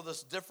forcing me to go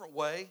this different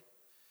way.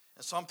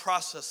 And so I'm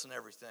processing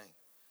everything.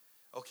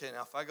 Okay,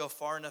 now if I go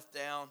far enough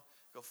down,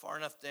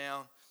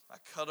 I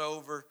cut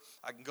over,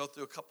 I can go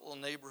through a couple of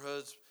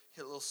neighborhoods,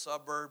 hit a little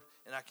suburb,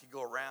 and I can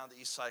go around the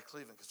east side of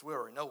Cleveland, because we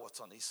already know what's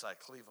on the east side of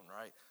Cleveland,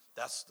 right?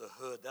 That's the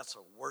hood. That's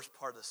the worst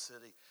part of the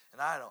city.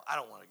 And I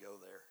don't want to go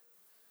there.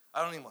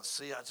 I don't even want to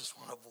see it. I just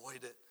want to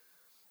avoid it.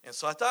 And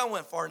so I thought I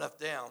went far enough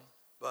down,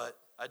 but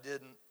I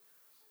didn't.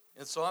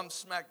 And so I'm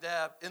smack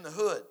dab in the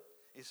hood.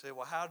 You say,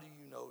 well, how do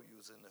you know you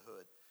was in the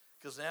hood?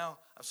 Because now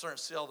I'm starting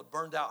to see all the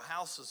burned out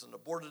houses and the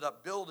boarded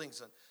up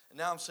buildings. And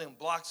now I'm seeing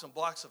blocks and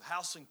blocks of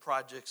housing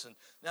projects. And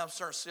now I'm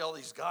starting to see all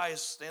these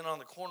guys standing on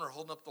the corner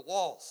holding up the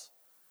walls.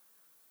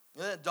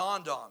 And then it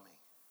dawned on me.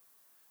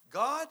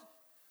 God,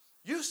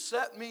 you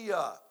set me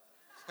up.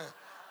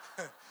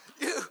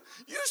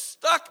 You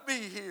stuck me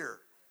here.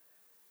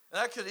 And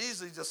I could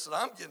easily just said,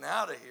 I'm getting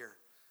out of here.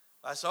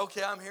 I said,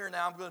 okay, I'm here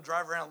now. I'm going to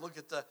drive around and look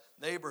at the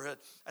neighborhood.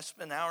 I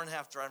spent an hour and a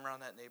half driving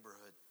around that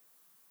neighborhood.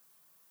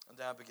 And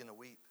then I began to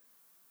weep.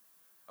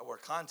 I wore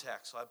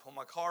contacts, so I pulled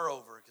my car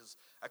over because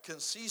I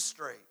couldn't see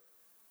straight.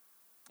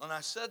 And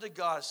I said to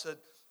God, I said,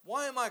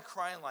 why am I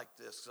crying like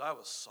this? Because I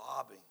was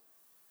sobbing.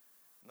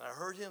 And I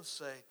heard him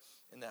say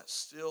in that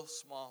still,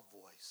 small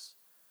voice,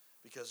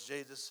 because,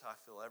 Jay, this is how I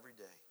feel every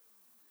day.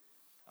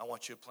 I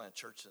want you to plant a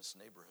church in this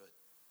neighborhood.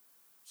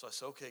 So I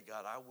said, okay,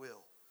 God, I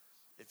will,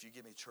 if you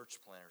give me church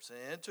planters.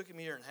 And it took him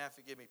a year and a half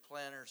to give me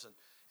planters,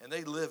 and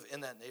they live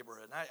in that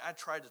neighborhood. And I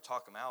tried to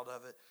talk them out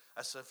of it.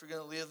 I said, if you're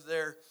going to live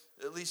there,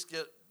 at least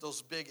get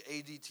those big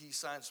ADT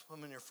signs, put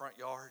them in your front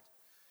yard.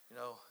 You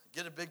know,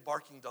 get a big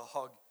barking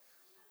dog.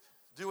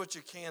 Do what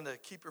you can to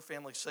keep your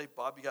family safe,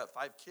 Bob. You got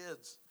 5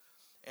 kids.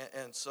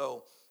 And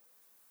so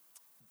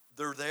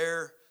they're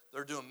there.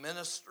 They're doing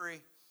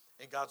ministry,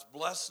 and God's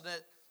blessing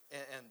it.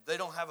 And they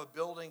don't have a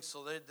building,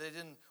 so they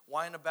didn't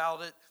whine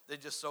about it. They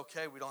just,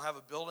 okay, we don't have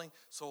a building,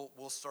 so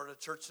we'll start a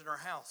church in our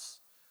house.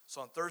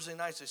 So on Thursday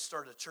nights, they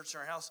started a church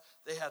in our house.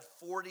 They had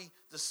 40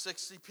 to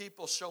 60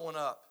 people showing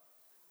up.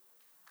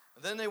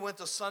 And then they went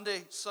to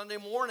Sunday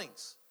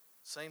mornings,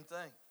 same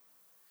thing.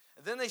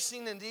 And then they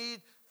seen the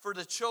need for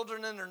the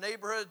children in their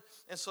neighborhood,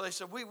 and so they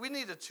said, we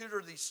need to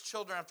tutor these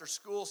children after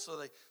school, so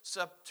they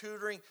set up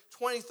tutoring,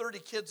 20, 30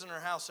 kids in their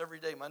house every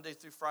day, Monday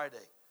through Friday.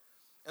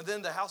 And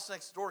then the house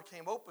next door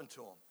came open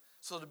to them.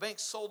 So the bank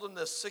sold them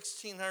this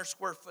 1,600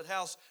 square foot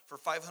house for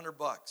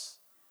 $500.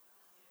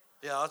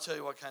 Yeah, I'll tell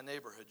you what kind of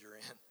neighborhood you're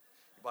in.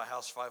 You buy a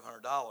house for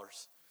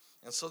 $500.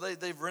 And so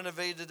they've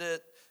renovated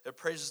it. It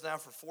praises now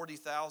for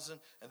 $40,000.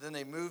 And then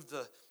they moved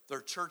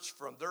their church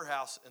from their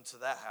house into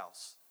that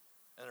house.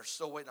 And they're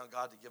still waiting on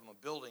God to give them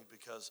a building,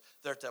 because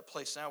they're at that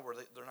place now where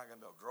they're not going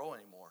to be able to grow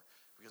anymore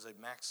because they've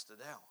maxed it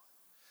out.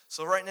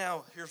 So right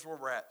now, here's where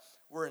we're at.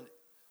 We're in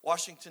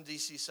Washington,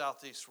 D.C.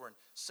 Southeast. We're in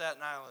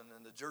Staten Island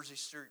and the Jersey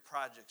Street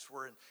projects.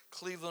 We're in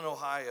Cleveland,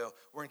 Ohio.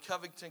 We're in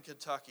Covington,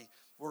 Kentucky.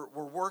 We're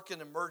working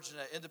and merging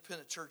an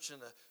independent church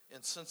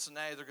in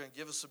Cincinnati. They're going to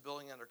give us a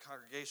building in their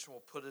congregation.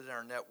 We'll put it in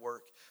our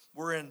network.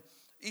 We're in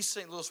East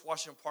St. Louis,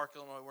 Washington Park,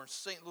 Illinois. We're in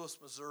St. Louis,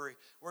 Missouri.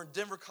 We're in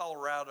Denver,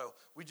 Colorado.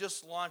 We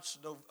just launched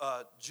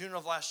June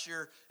of last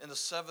year in the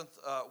 7th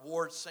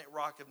Ward, St.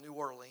 Roch of New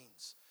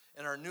Orleans.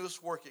 And our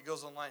newest work, it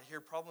goes online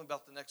here probably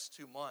about the next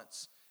 2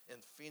 months in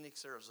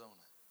Phoenix, Arizona.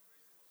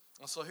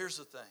 And so here's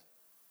the thing.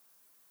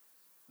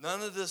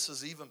 None of this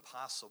is even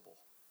possible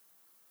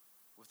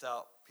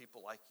without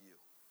people like you.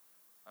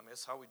 I mean,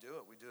 that's how we do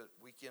it. We do it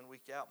week in,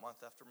 week out,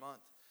 month after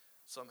month.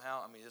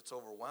 Somehow, I mean, it's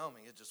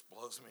overwhelming. It just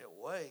blows me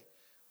away.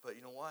 But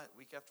you know what?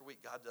 Week after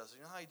week, God does it.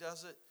 You know how he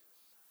does it?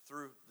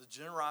 Through the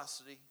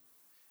generosity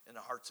in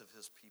the hearts of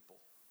his people.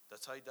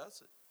 That's how he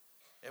does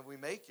it. And we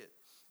make it.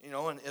 You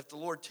know, and if the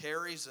Lord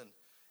tarries and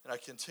I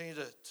continue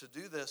to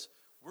do this,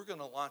 we're going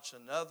to launch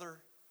another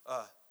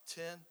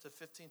 10 to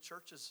 15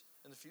 churches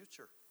in the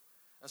future.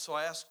 And so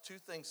I ask 2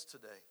 things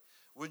today.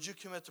 Would you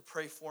commit to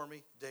pray for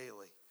me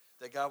daily,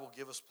 that God will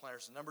give us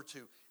planners? And number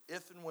 2,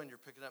 if and when you're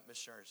picking up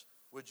missionaries,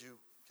 would you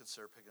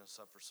consider picking us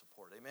up for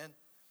support? Amen?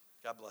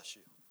 God bless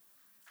you.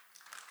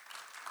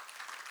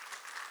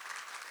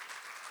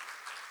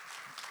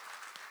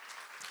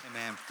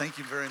 Amen. Thank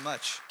you very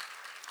much.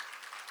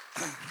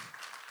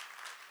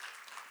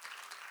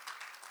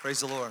 Praise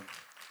the Lord.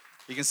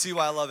 You can see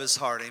why I love his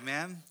heart.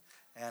 Amen.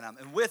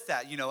 And with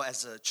that, you know,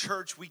 as a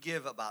church, we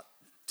give about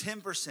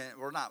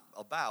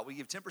 10%, we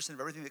give 10% of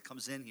everything that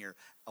comes in here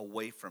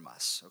away from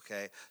us,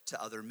 okay,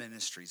 to other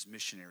ministries,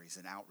 missionaries,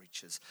 and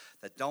outreaches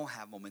that don't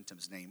have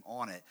Momentum's name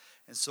on it.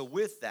 And so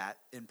with that,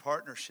 in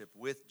partnership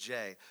with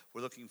Jay,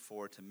 we're looking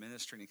forward to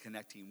ministering and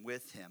connecting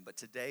with him. But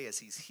today, as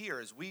he's here,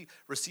 as we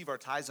receive our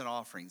tithes and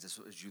offerings,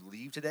 as you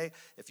leave today,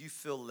 if you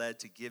feel led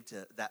to give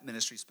to that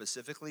ministry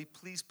specifically,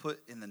 please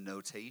put in the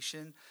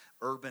notation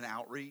Urban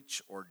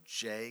Outreach or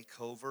Jay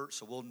Covert,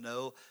 so we'll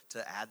know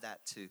to add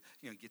that to,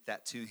 get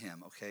that to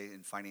him, okay,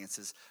 in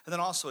finances. And then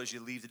also, as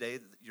you leave today,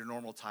 your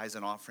normal tithes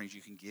and offerings.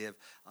 You can give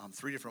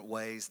 3 different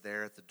ways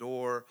there at the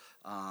door.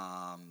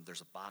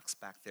 There's a box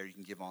back there. You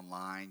can give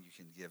online. You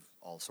can give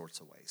all sorts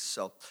of ways.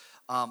 So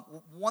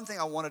one thing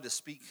I wanted to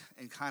speak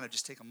and kind of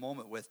just take a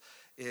moment with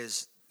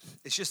is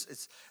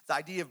it's the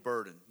idea of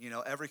burden. You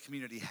know, every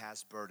community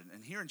has burden.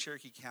 And here in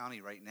Cherokee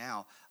County right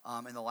now,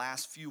 in the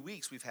last few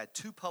weeks, we've had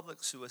 2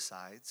 public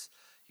suicides,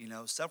 you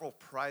know, several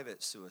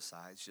private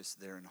suicides just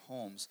there in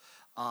homes.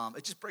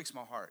 It just breaks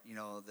my heart, you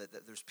know,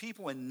 that there's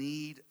people in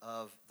need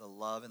of the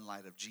love and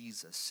light of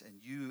Jesus, and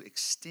you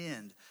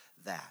extend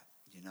that.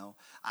 You know,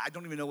 I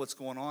don't even know what's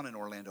going on in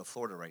Orlando,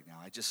 Florida right now.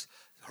 I just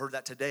heard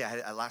that today.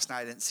 Last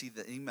night I didn't see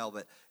the email,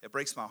 but it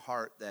breaks my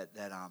heart that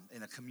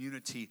in a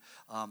community,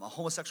 a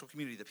homosexual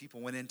community, that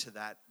people went into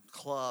that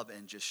club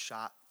and just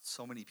shot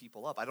so many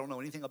people up. I don't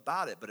know anything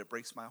about it, but it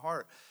breaks my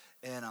heart.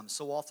 And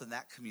so often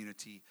that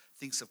community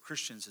thinks of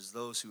Christians as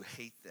those who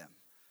hate them.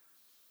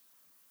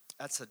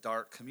 That's a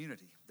dark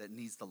community that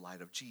needs the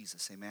light of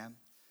Jesus. Amen.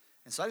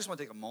 And so I just want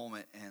to take a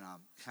moment and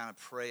kind of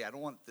pray. I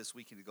don't want this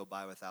weekend to go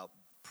by without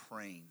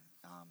praying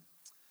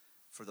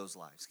for those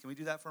lives. Can we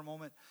do that for a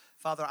moment?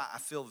 Father, I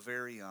feel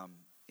very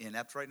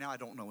inept right now. I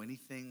don't know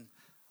anything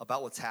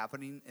about what's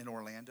happening in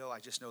Orlando. I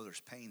just know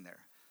there's pain there.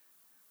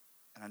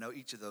 And I know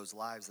each of those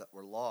lives that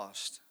were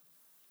lost,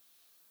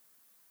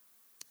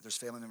 there's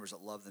family members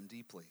that love them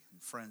deeply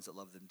and friends that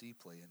love them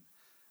deeply. And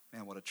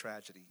man, what a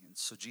tragedy. And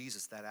so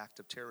Jesus, that act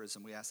of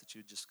terrorism, we ask that you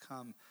would just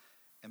come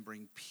and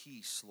bring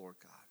peace, Lord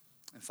God.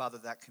 And Father,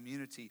 that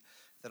community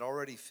that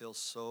already feels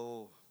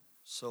so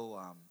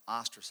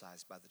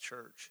ostracized by the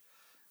church,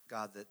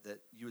 God,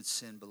 that you would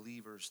send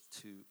believers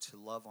to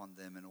love on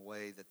them in a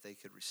way that they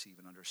could receive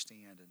and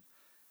understand.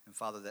 And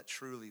Father, that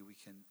truly we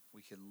can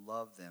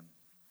love them.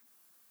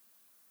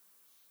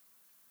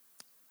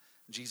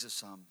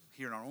 Jesus,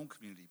 here in our own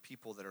community,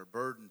 people that are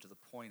burdened to the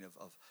point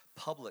of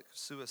public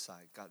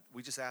suicide, God,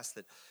 we just ask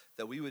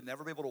that we would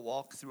never be able to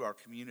walk through our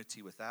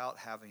community without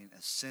having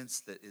a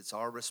sense that it's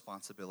our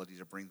responsibility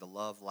to bring the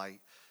love,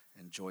 light,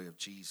 and joy of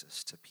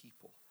Jesus to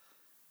people.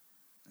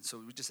 And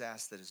so we just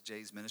ask that as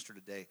Jay's minister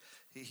today,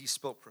 he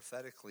spoke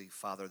prophetically,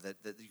 Father,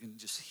 that you can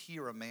just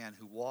hear a man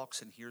who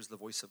walks and hears the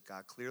voice of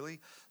God clearly.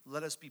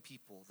 Let us be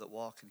people that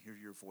walk and hear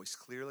your voice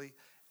clearly.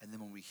 And then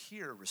when we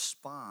hear,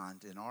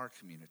 respond in our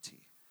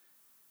community.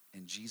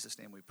 In Jesus'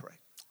 name we pray.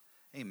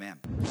 Amen.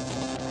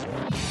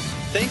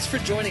 Thanks for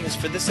joining us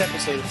for this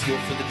episode of Fuel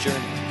for the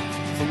Journey.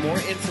 For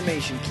more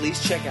information,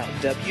 please check out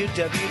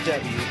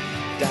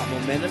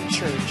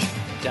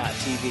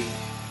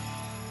www.momentumchurch.tv.